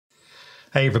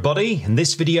Hey everybody, in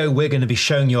this video we're going to be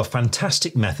showing you a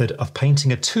fantastic method of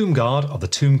painting a tomb guard of the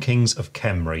Tomb Kings of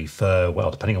Khemri for,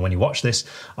 well, depending on when you watch this,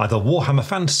 either Warhammer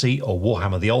Fantasy or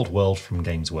Warhammer the Old World from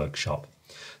Games Workshop.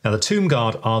 Now the Tomb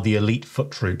Guard are the elite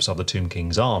foot troops of the Tomb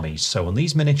King's armies, so on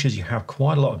these miniatures you have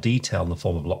quite a lot of detail in the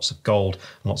form of lots of gold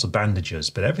and lots of bandages,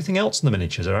 but everything else in the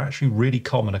miniatures are actually really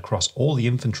common across all the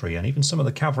infantry and even some of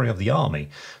the cavalry of the army.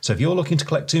 So if you're looking to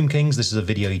collect Tomb Kings, this is a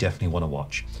video you definitely want to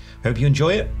watch. Hope you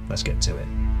enjoy it. Let's get to it.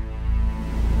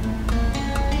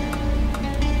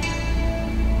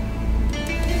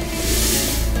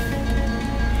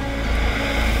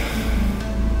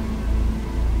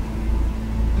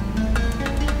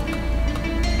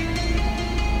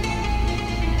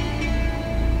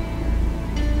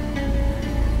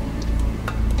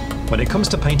 When it comes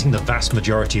to painting the vast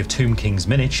majority of Tomb King's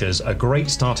miniatures, a great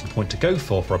starting point to go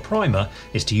for a primer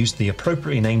is to use the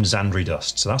appropriately named Zandri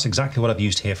dust. So that's exactly what I've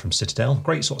used here from Citadel.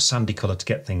 Great sort of sandy colour to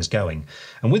get things going.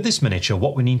 And with this miniature,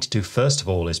 what we need to do first of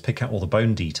all is pick out all the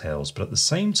bone details, but at the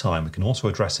same time we can also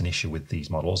address an issue with these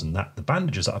models, and that the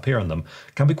bandages that appear on them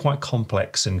can be quite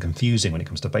complex and confusing when it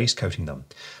comes to base coating them.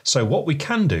 So what we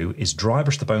can do is dry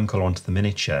brush the bone colour onto the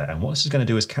miniature, and what this is going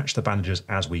to do is catch the bandages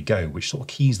as we go, which sort of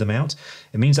keys them out.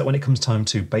 It means that when it comes time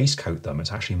to base coat them,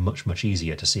 it's actually much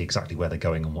easier to see exactly where they're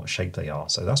going and what shape they are.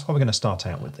 So that's why we're going to start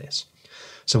out with this.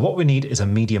 So what we need is a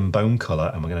medium bone colour,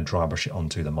 and we're going to dry brush it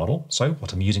onto the model. So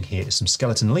what I'm using here is some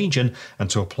Skeleton Legion, and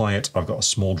to apply it I've got a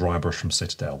small dry brush from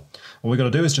Citadel. What we're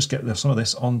going to do is just get some of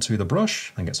this onto the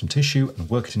brush and get some tissue and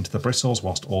work it into the bristles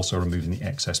whilst also removing the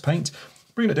excess paint.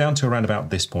 Bring it down to around about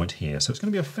this point here. So it's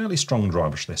going to be a fairly strong dry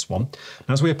brush, this one. And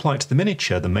as we apply it to the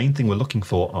miniature, the main thing we're looking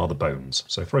for are the bones.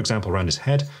 So for example, around his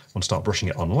head, I want to start brushing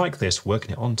it on like this,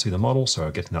 working it onto the model, so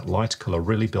we're getting that light colour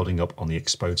really building up on the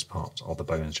exposed part of the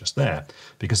bones just there.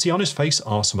 But you can see on his face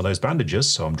are some of those bandages,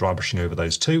 so I'm dry brushing over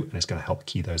those too, and it's going to help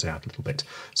key those out a little bit.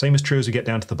 Same is true as we get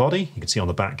down to the body. You can see on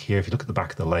the back here, if you look at the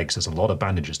back of the legs, there's a lot of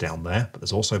bandages down there, but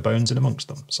there's also bones in amongst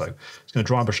them. So it's going to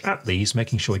dry brush at these,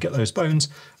 making sure we get those bones,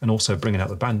 and also bringing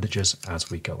out the bandages as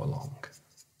we go along.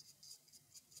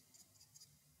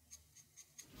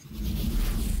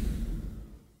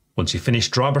 Once you've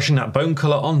finished dry brushing that bone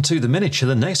colour onto the miniature,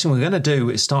 the next thing we're going to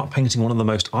do is start painting one of the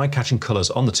most eye-catching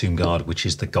colours on the Tomb Guard, which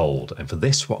is the gold. And for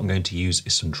this, what I'm going to use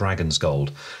is some Dragon's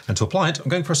Gold. And to apply it, I'm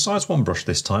going for a size 1 brush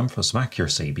this time for some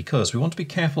accuracy, because we want to be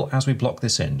careful as we block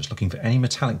this in, just looking for any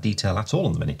metallic detail at all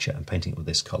on the miniature and painting it with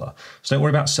this colour. So don't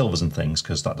worry about silvers and things,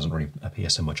 because that doesn't really appear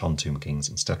so much on Tomb Kings.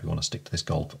 Instead, we want to stick to this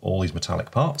gold for all these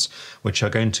metallic parts, which are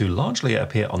going to largely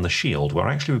appear on the shield, where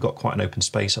actually we've got quite an open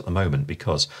space at the moment,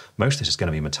 because most of this is going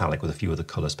to be metallic with a few of the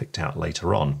colours picked out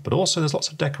later on. But also there's lots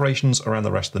of decorations around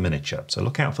the rest of the miniature, so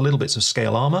look out for little bits of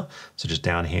scale armour, such as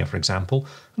down here for example,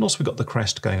 and also we've got the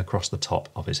crest going across the top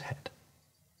of his head.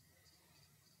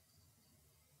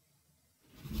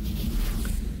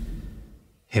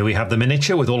 Here we have the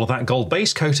miniature with all of that gold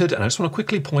base coated, and I just want to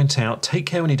quickly point out, take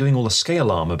care when you're doing all the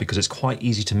scale armour, because it's quite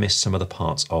easy to miss some of the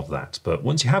parts of that. But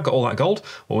once you have got all that gold,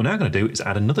 what we're now going to do is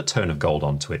add another tone of gold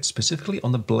onto it, specifically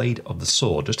on the blade of the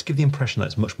sword, just to give the impression that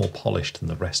it's much more polished than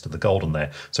the rest of the gold on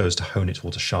there, so as to hone it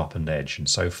towards a sharpened edge. And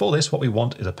so for this, what we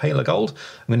want is a paler gold.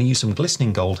 I'm going to use some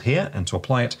Glistening Gold here, and to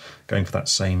apply it, going for that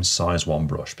same size 1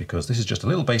 brush, because this is just a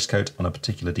little base coat on a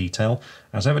particular detail.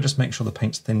 As ever, just make sure the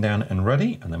paint's thinned down and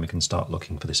ready, and then we can start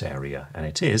looking for this area, and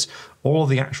it is all of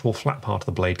the actual flat part of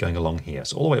the blade going along here,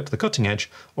 so all the way up to the cutting edge,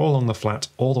 all along the flat,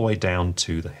 all the way down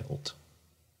to the hilt.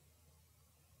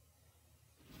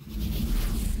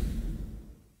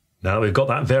 Now that we've got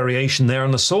that variation there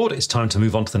on the sword, it's time to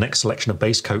move on to the next selection of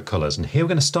base coat colours. And here we're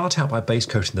going to start out by base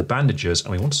coating the bandages,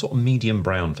 and we want a sort of medium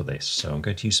brown for this. So I'm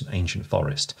going to use some Ancient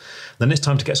Forest. Then it's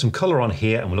time to get some colour on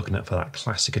here, and we're looking at for that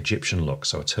classic Egyptian look,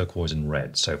 so a turquoise and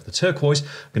red. So for the turquoise,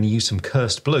 I'm going to use some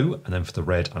Cursed Blue, and then for the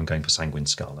red, I'm going for Sanguine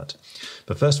Scarlet.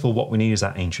 But first of all, what we need is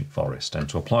that Ancient Forest. And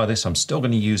to apply this, I'm still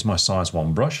going to use my size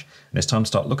 1 brush, and it's time to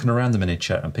start looking around the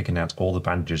miniature and picking out all the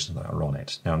bandages that are on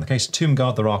it. Now in the case of Tomb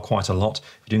Guard, there are quite a lot.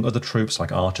 If you're doing other troops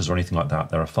like archers or anything like that,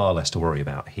 there are far less to worry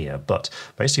about here. But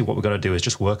basically what we're going to do is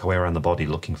just work our way around the body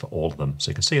looking for all of them. So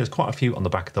you can see there's quite a few on the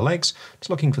back of the legs. Just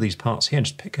looking for these parts here and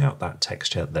just pick out that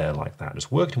texture there like that.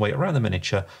 Just working your way around the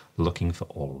miniature looking for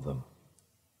all of them.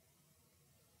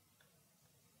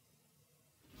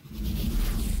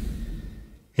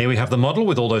 Here we have the model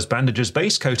with all those bandages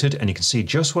base coated, and you can see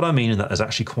just what I mean in that there's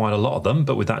actually quite a lot of them.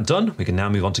 But with that done, we can now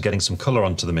move on to getting some colour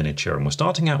onto the miniature, and we're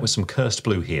starting out with some cursed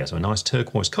blue here, so a nice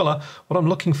turquoise colour. What I'm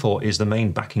looking for is the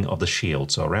main backing of the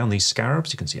shield. So around these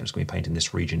scarabs, you can see I'm just going to be painting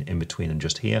this region in between and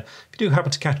just here. If you do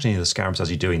happen to catch any of the scarabs as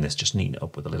you're doing this, just neaten it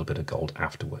up with a little bit of gold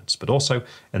afterwards. But also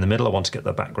in the middle, I want to get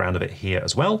the background of it here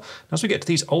as well. Now, as we get to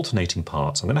these alternating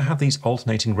parts, I'm going to have these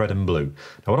alternating red and blue.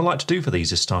 Now what I like to do for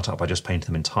these is start out by just painting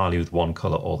them entirely with one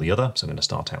colour or the other. So I'm going to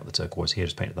start out with the turquoise here,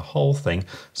 just painted the whole thing.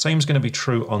 Same is going to be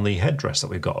true on the headdress that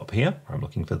we've got up here, where I'm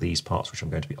looking for these parts which I'm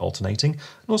going to be alternating.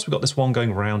 And also we've got this one going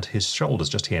around his shoulders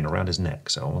just here and around his neck.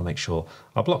 So I want to make sure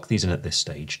I block these in at this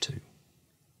stage too.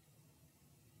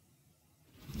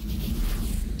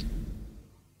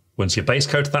 Once you've base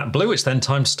coated that blue, it's then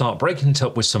time to start breaking it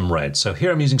up with some red. So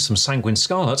here I'm using some sanguine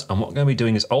scarlet, and what I'm going to be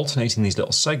doing is alternating these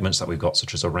little segments that we've got,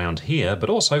 such as around here, but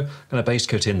also going to base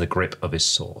coat in the grip of his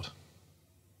sword.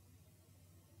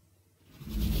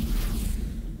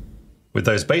 With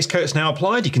those base coats now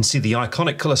applied, you can see the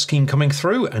iconic colour scheme coming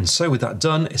through, and so with that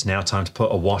done, it's now time to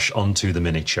put a wash onto the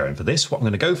miniature. And for this, what I'm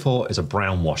going to go for is a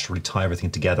brown wash to really tie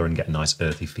everything together and get a nice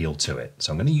earthy feel to it.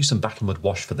 So I'm going to use some battlewood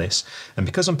wash for this, and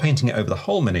because I'm painting it over the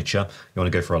whole miniature, you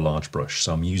want to go for a large brush.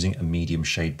 So I'm using a medium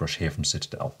shade brush here from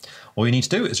Citadel. All you need to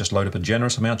do is just load up a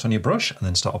generous amount on your brush and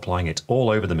then start applying it all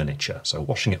over the miniature. So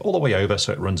washing it all the way over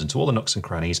so it runs into all the nooks and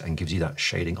crannies and gives you that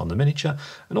shading on the miniature,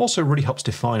 and also really helps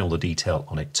define all the detail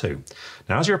on it too.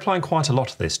 Now, as you're applying quite a lot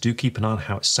of this, do keep an eye on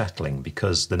how it's settling,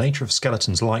 because the nature of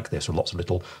skeletons like this, with lots of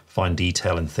little fine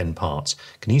detail and thin parts,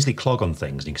 can easily clog on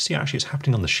things. And you can see actually it's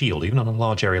happening on the shield, even on a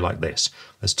large area like this.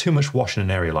 There's too much wash in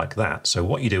an area like that. So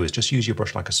what you do is just use your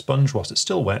brush like a sponge whilst it's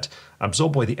still wet,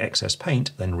 absorb away the excess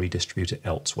paint, then redistribute it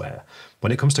elsewhere.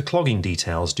 When it comes to clogging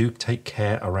details, do take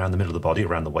care around the middle of the body,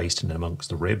 around the waist and amongst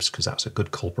the ribs, because that's a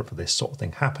good culprit for this sort of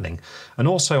thing happening. And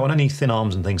also on any thin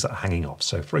arms and things that are hanging off.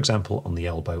 So for example, on the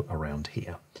elbow around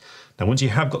here. Now, once you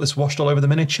have got this washed all over the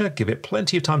miniature, give it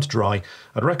plenty of time to dry.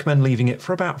 I'd recommend leaving it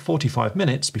for about 45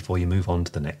 minutes before you move on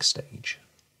to the next stage.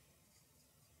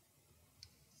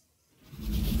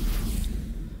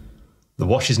 The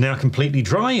wash is now completely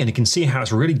dry, and you can see how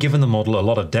it's really given the model a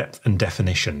lot of depth and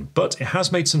definition, but it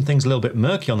has made some things a little bit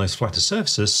murky on those flatter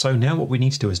surfaces. So now what we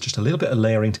need to do is just a little bit of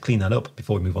layering to clean that up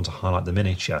before we move on to highlight the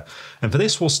miniature. And for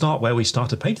this, we'll start where we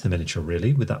started painting the miniature,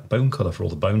 really, with that bone colour for all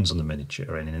the bones on the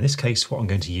miniature. And in this case, what I'm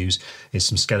going to use is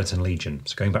some Skeleton Legion,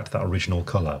 so going back to that original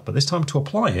colour. But this time, to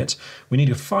apply it, we need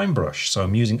a fine brush, so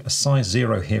I'm using a size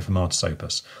 0 here from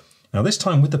Artisopus. Now this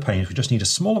time with the paint, we just need a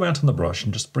small amount on the brush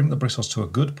and just bring the bristles to a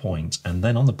good point, and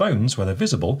then on the bones where they're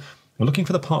visible, we're looking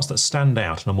for the parts that stand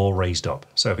out and are more raised up.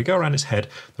 So if we go around its head,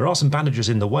 there are some bandages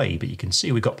in the way, but you can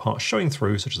see we've got parts showing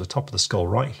through, such as the top of the skull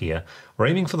right here. We're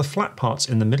aiming for the flat parts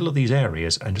in the middle of these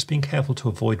areas and just being careful to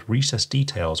avoid recessed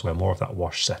details where more of that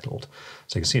wash settled.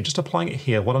 So you can see just applying it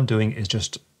here, what I'm doing is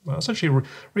just essentially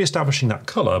re-establishing that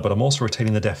colour, but I'm also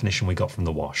retaining the definition we got from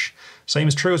the wash. Same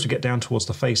is true as we get down towards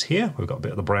the face here. We've got a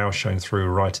bit of the brow showing through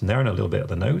right in there and a little bit of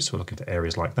the nose, so we're looking for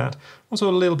areas like that. Also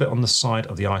a little bit on the side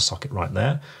of the eye socket right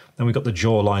there. Then we've got the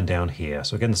jaw line down here.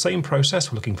 So again, the same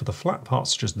process, we're looking for the flat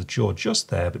parts such as the jaw just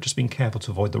there, but just being careful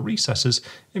to avoid the recesses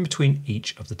in between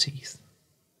each of the teeth.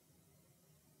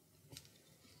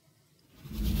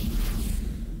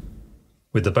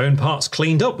 With the bone parts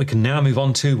cleaned up, we can now move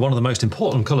on to one of the most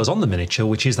important colours on the miniature,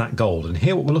 which is that gold. And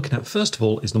here what we're looking at first of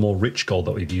all is the more rich gold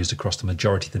that we've used across the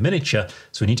majority of the miniature.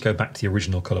 So we need to go back to the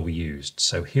original colour we used.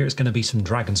 So here it's going to be some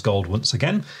dragon's gold once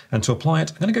again. And to apply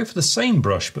it, I'm going to go for the same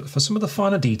brush, but for some of the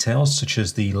finer details, such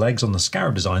as the legs on the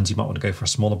scarab designs, you might want to go for a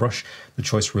smaller brush. The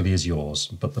choice really is yours.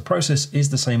 But the process is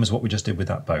the same as what we just did with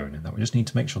that bone, in that we just need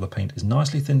to make sure the paint is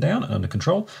nicely thinned down and under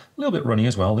control, a little bit runny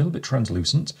as well, a little bit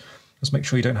translucent. Just make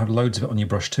sure you don't have loads of it on your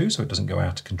brush too, so it doesn't go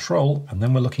out of control. And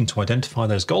then we're looking to identify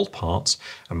those gold parts,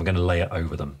 and we're going to layer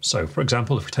over them. So for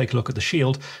example, if we take a look at the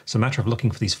shield, it's a matter of looking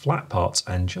for these flat parts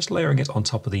and just layering it on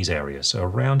top of these areas. So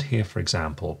around here, for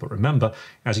example. But remember,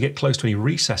 as you get close to any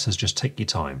recesses, just take your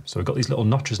time. So we've got these little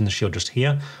notches in the shield just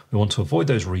here. We want to avoid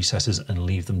those recesses and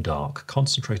leave them dark,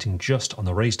 concentrating just on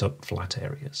the raised up flat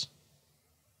areas.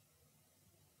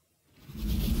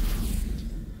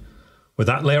 With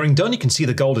that layering done, you can see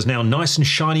the gold is now nice and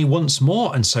shiny once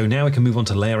more, and so now we can move on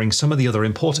to layering some of the other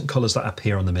important colours that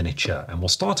appear on the miniature. And we'll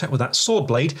start out with that sword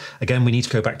blade. Again, we need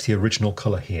to go back to the original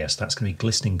colour here, so that's going to be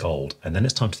glistening gold, and then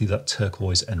it's time to do that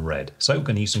turquoise and red. So we're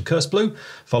going to use some cursed blue,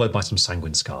 followed by some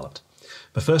sanguine scarlet.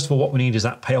 But first of all, what we need is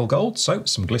that pale gold, so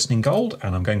some glistening gold,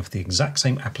 and I'm going for the exact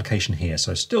same application here.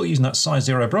 So still using that size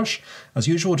 0 brush. As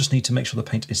usual, just need to make sure the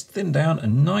paint is thinned down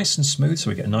and nice and smooth, so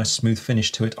we get a nice smooth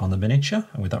finish to it on the miniature.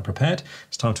 And with that prepared,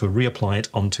 it's time to reapply it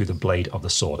onto the blade of the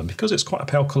sword. And because it's quite a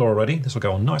pale colour already, this will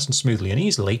go on nice and smoothly and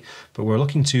easily, but we're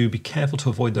looking to be careful to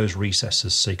avoid those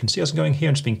recesses. So you can see as I'm going here,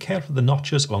 I'm just being careful of the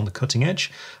notches along the cutting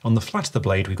edge. On the flat of the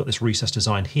blade, we've got this recess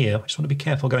design here. I just want to be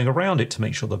careful going around it to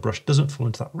make sure the brush doesn't fall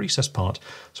into that recess part,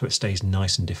 so it stays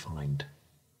nice and defined.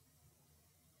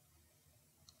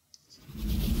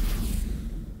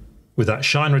 With that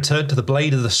shine returned to the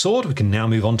blade of the sword, we can now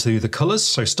move on to the colours.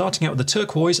 So starting out with the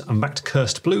turquoise, I'm back to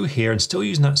cursed blue here, and still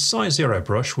using that size 0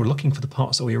 brush, we're looking for the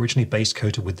parts that we originally base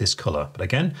coated with this colour. But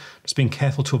again, just being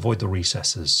careful to avoid the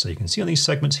recesses. So you can see on these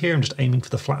segments here, I'm just aiming for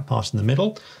the flat part in the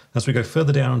middle. As we go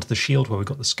further down onto the shield where we've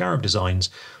got the scarab designs,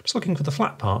 just looking for the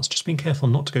flat parts, just being careful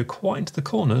not to go quite into the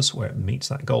corners where it meets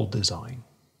that gold design.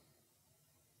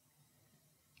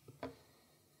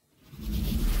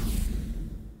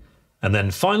 And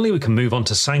then finally we can move on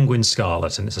to Sanguine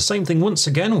Scarlet, and it's the same thing once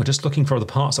again. We're just looking for the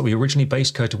parts that we originally base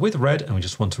coated with red, and we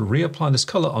just want to reapply this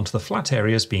colour onto the flat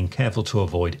areas, being careful to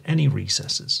avoid any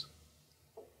recesses.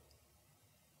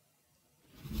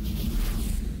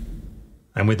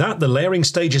 And with that, the layering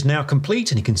stage is now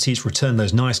complete, and you can see it's returned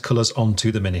those nice colours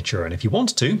onto the miniature. And if you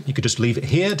wanted to, you could just leave it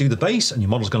here, do the base, and your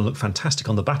model's going to look fantastic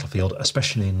on the battlefield,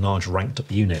 especially in large ranked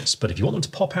up units. But if you want them to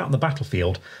pop out on the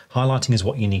battlefield, highlighting is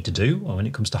what you need to do. Well, when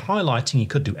it comes to highlighting, you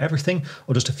could do everything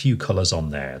or just a few colours on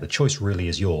there. The choice really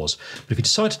is yours. But if you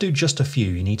decide to do just a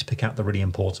few, you need to pick out the really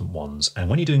important ones. And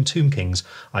when you're doing Tomb Kings,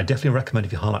 I definitely recommend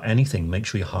if you highlight anything, make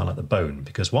sure you highlight the bone,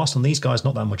 because whilst on these guys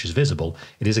not that much is visible,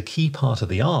 it is a key part of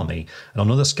the army. And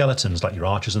on other skeletons like your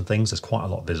archers and things, there's quite a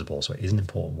lot visible, so it is an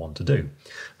important one to do.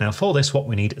 Now for this, what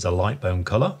we need is a light bone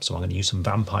colour, so I'm going to use some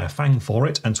Vampire Fang for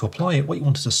it, and to apply it, what you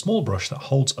want is a small brush that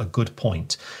holds a good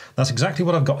point. That's exactly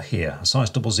what I've got here, a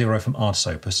size 00 from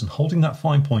Artisopus, and holding that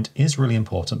fine point is really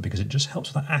important because it just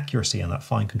helps with that accuracy and that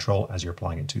fine control as you're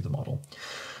applying it to the model.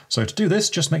 So to do this,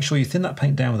 just make sure you thin that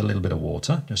paint down with a little bit of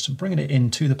water, just bringing it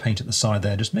into the paint at the side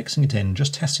there, just mixing it in,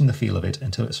 just testing the feel of it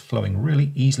until it's flowing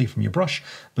really easily from your brush,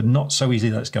 but not so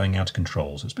easily that it's going out of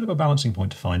control. So it's a bit of a balancing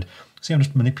point to find. See, I'm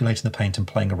just manipulating the paint and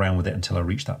playing around with it until I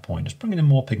reach that point, just bringing in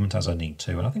more pigment as I need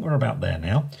to, and I think we're about there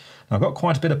now. Now I've got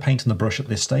quite a bit of paint on the brush at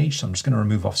this stage, so I'm just going to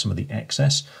remove off some of the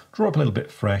excess, draw up a little bit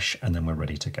fresh, and then we're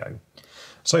ready to go.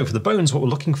 So for the bones, what we're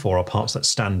looking for are parts that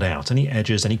stand out, any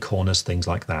edges, any corners, things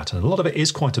like that. And a lot of it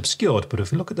is quite obscured, but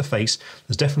if we look at the face,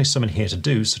 there's definitely some in here to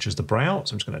do, such as the brow.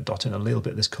 So I'm just going to dot in a little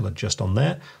bit of this colour just on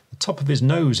there. The top of his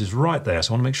nose is right there, so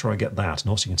I want to make sure I get that.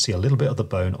 And also you can see a little bit of the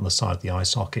bone on the side of the eye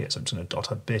socket, so I'm just going to dot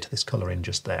a bit of this colour in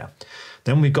just there.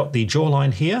 Then we've got the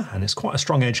jawline here, and it's quite a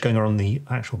strong edge going around the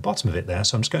actual bottom of it there,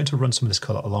 so I'm just going to run some of this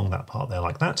colour along that part there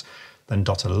like that. Then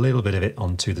dot a little bit of it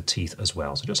onto the teeth as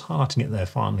well. So just highlighting it there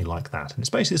finely like that. And it's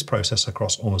basically this process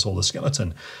across almost all the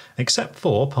skeleton, except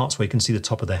for parts where you can see the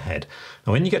top of their head.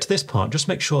 Now when you get to this part, just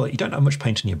make sure that you don't have much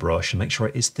paint on your brush, and make sure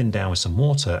it is thinned down with some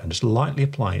water, and just lightly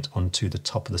apply it onto the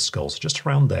top of the skull. So just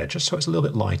around there, just so it's a little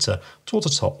bit lighter towards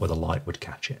the top where the light would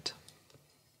catch it.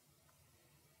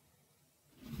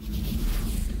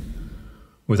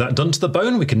 With that done to the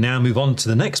bone, we can now move on to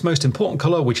the next most important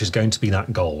colour, which is going to be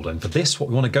that gold. And for this, what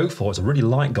we want to go for is a really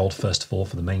light gold first of all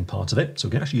for the main part of it. So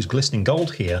we can actually use glistening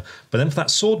gold here, but then for that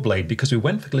sword blade, because we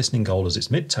went for glistening gold as its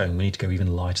mid-tone, we need to go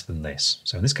even lighter than this.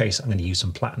 So in this case, I'm going to use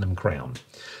some platinum crown.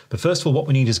 But first of all, what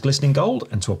we need is glistening gold,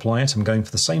 and to apply it, I'm going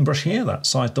for the same brush here, that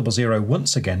size 00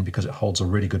 once again, because it holds a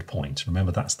really good point.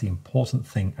 Remember, that's the important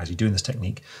thing as you're doing this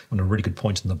technique. You want a really good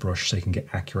point on the brush so you can get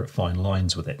accurate fine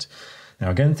lines with it. Now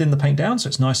again, thin the paint down so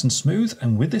it's nice and smooth,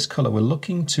 and with this colour we're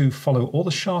looking to follow all the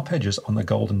sharp edges on the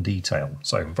golden detail.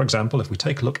 So for example, if we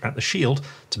take a look at the shield,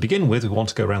 to begin with we want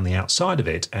to go around the outside of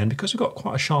it, and because we've got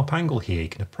quite a sharp angle here, you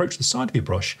can approach the side of your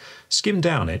brush, skim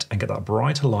down it, and get that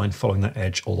brighter line following that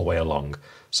edge all the way along.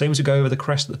 Same as we go over the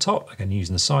crest at the top, again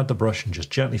using the side of the brush and just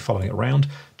gently following it around,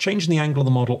 changing the angle of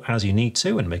the model as you need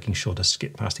to, and making sure to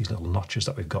skip past these little notches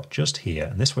that we've got just here,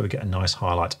 and this way we get a nice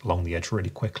highlight along the edge really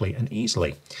quickly and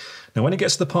easily. Now when it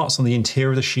gets to the parts on the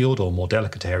interior of the shield or more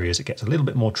delicate areas, it gets a little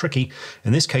bit more tricky.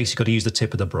 In this case, you've got to use the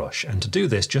tip of the brush, and to do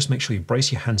this, just make sure you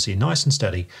brace your hands so you're nice and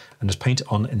steady, and just paint it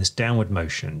on in this downward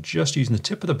motion, just using the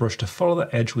tip of the brush to follow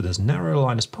the edge with as narrow a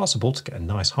line as possible to get a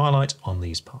nice highlight on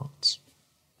these parts.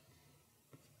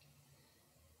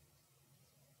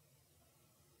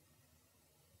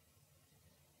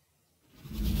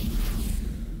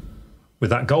 With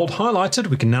that gold highlighted,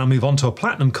 we can now move on to a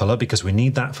platinum colour because we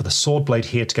need that for the sword blade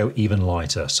here to go even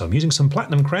lighter. So I'm using some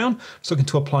platinum crown, just looking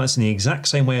to apply this in the exact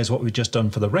same way as what we've just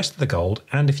done for the rest of the gold.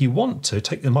 And if you want to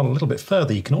take the model a little bit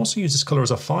further, you can also use this colour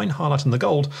as a fine highlight on the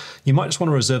gold. You might just want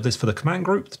to reserve this for the command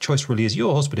group. The choice really is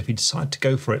yours, but if you decide to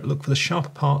go for it, look for the sharper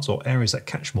parts or areas that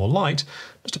catch more light.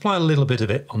 Just apply a little bit of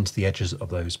it onto the edges of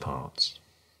those parts.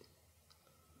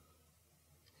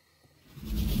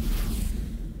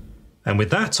 And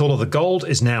with that, all of the gold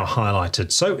is now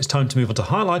highlighted. So it's time to move on to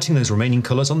highlighting those remaining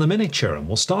colours on the miniature. And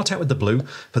we'll start out with the blue.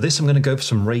 For this, I'm going to go for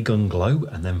some Ray Gun Glow.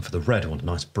 And then for the red, I want a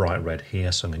nice bright red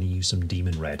here. So I'm going to use some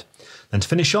Demon Red. Then to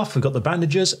finish off, we've got the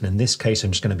bandages. And in this case,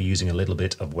 I'm just going to be using a little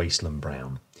bit of Wasteland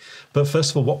Brown. But first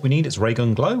of all, what we need is Ray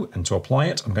Gun Glow. And to apply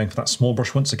it, I'm going for that small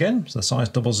brush once again. So the size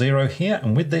 00 here.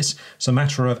 And with this, it's a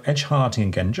matter of edge highlighting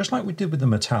again, just like we did with the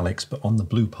metallics, but on the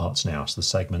blue parts now. So the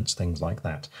segments, things like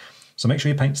that. So make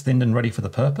sure your paint's thinned and ready for the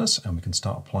purpose, and we can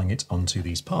start applying it onto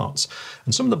these parts.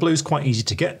 And some of the blue's quite easy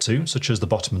to get to, such as the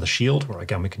bottom of the shield, where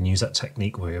again we can use that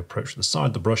technique where we approach the side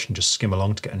of the brush and just skim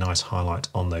along to get a nice highlight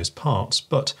on those parts.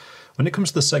 But when it comes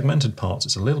to the segmented parts,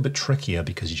 it's a little bit trickier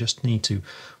because you just need to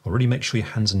really make sure your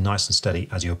hands are nice and steady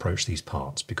as you approach these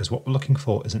parts, because what we're looking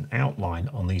for is an outline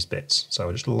on these bits.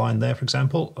 So just a line there, for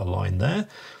example, a line there.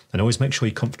 And always make sure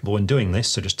you're comfortable in doing this,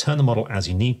 so just turn the model as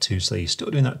you need to so that you're still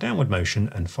doing that downward motion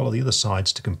and follow the other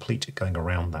sides to complete it going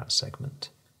around that segment.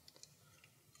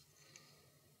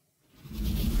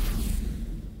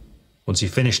 Once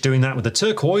you've finished doing that with the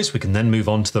turquoise, we can then move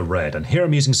on to the red. And here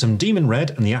I'm using some Demon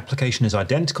Red, and the application is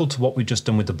identical to what we've just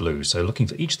done with the blue. So looking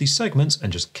for each of these segments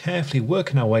and just carefully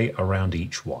working our way around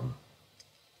each one.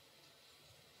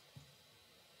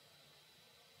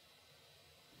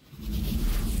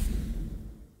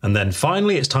 And then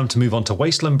finally, it's time to move on to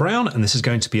Wasteland Brown, and this is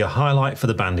going to be a highlight for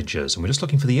the bandages. And we're just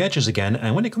looking for the edges again,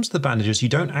 and when it comes to the bandages, you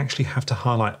don't actually have to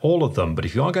highlight all of them, but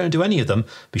if you are going to do any of them,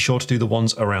 be sure to do the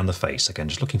ones around the face. Again,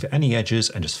 just looking for any edges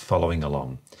and just following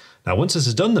along. Now, once this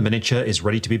is done, the miniature is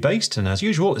ready to be based, and as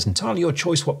usual, it's entirely your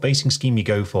choice what basing scheme you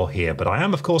go for here, but I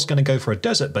am, of course, going to go for a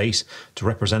desert base to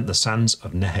represent the sands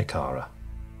of Nehekara.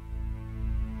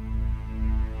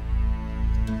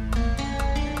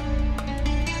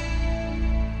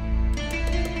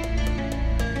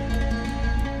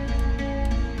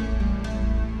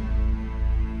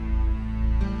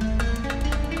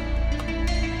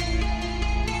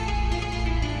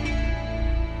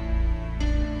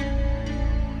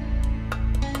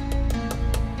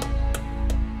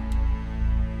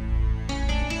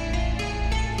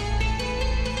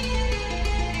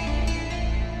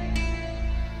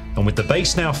 And with the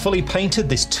base now fully painted,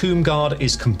 this tomb guard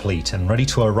is complete and ready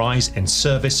to arise in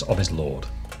service of his lord.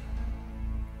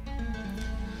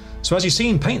 So as you've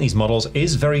seen, painting these models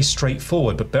is very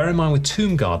straightforward, but bear in mind with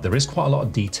Tomb Guard there is quite a lot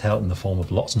of detail in the form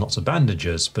of lots and lots of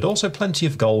bandages, but also plenty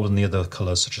of gold and the other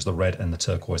colours such as the red and the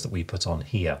turquoise that we put on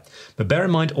here. But bear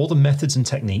in mind all the methods and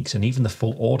techniques and even the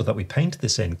full order that we painted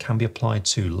this in can be applied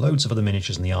to loads of other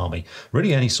miniatures in the army,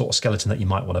 really any sort of skeleton that you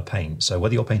might want to paint. So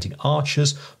whether you're painting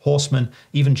archers, horsemen,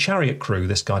 even chariot crew,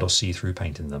 this guide will see you through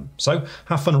painting them. So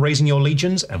have fun raising your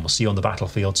legions, and we'll see you on the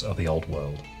battlefields of the old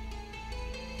world.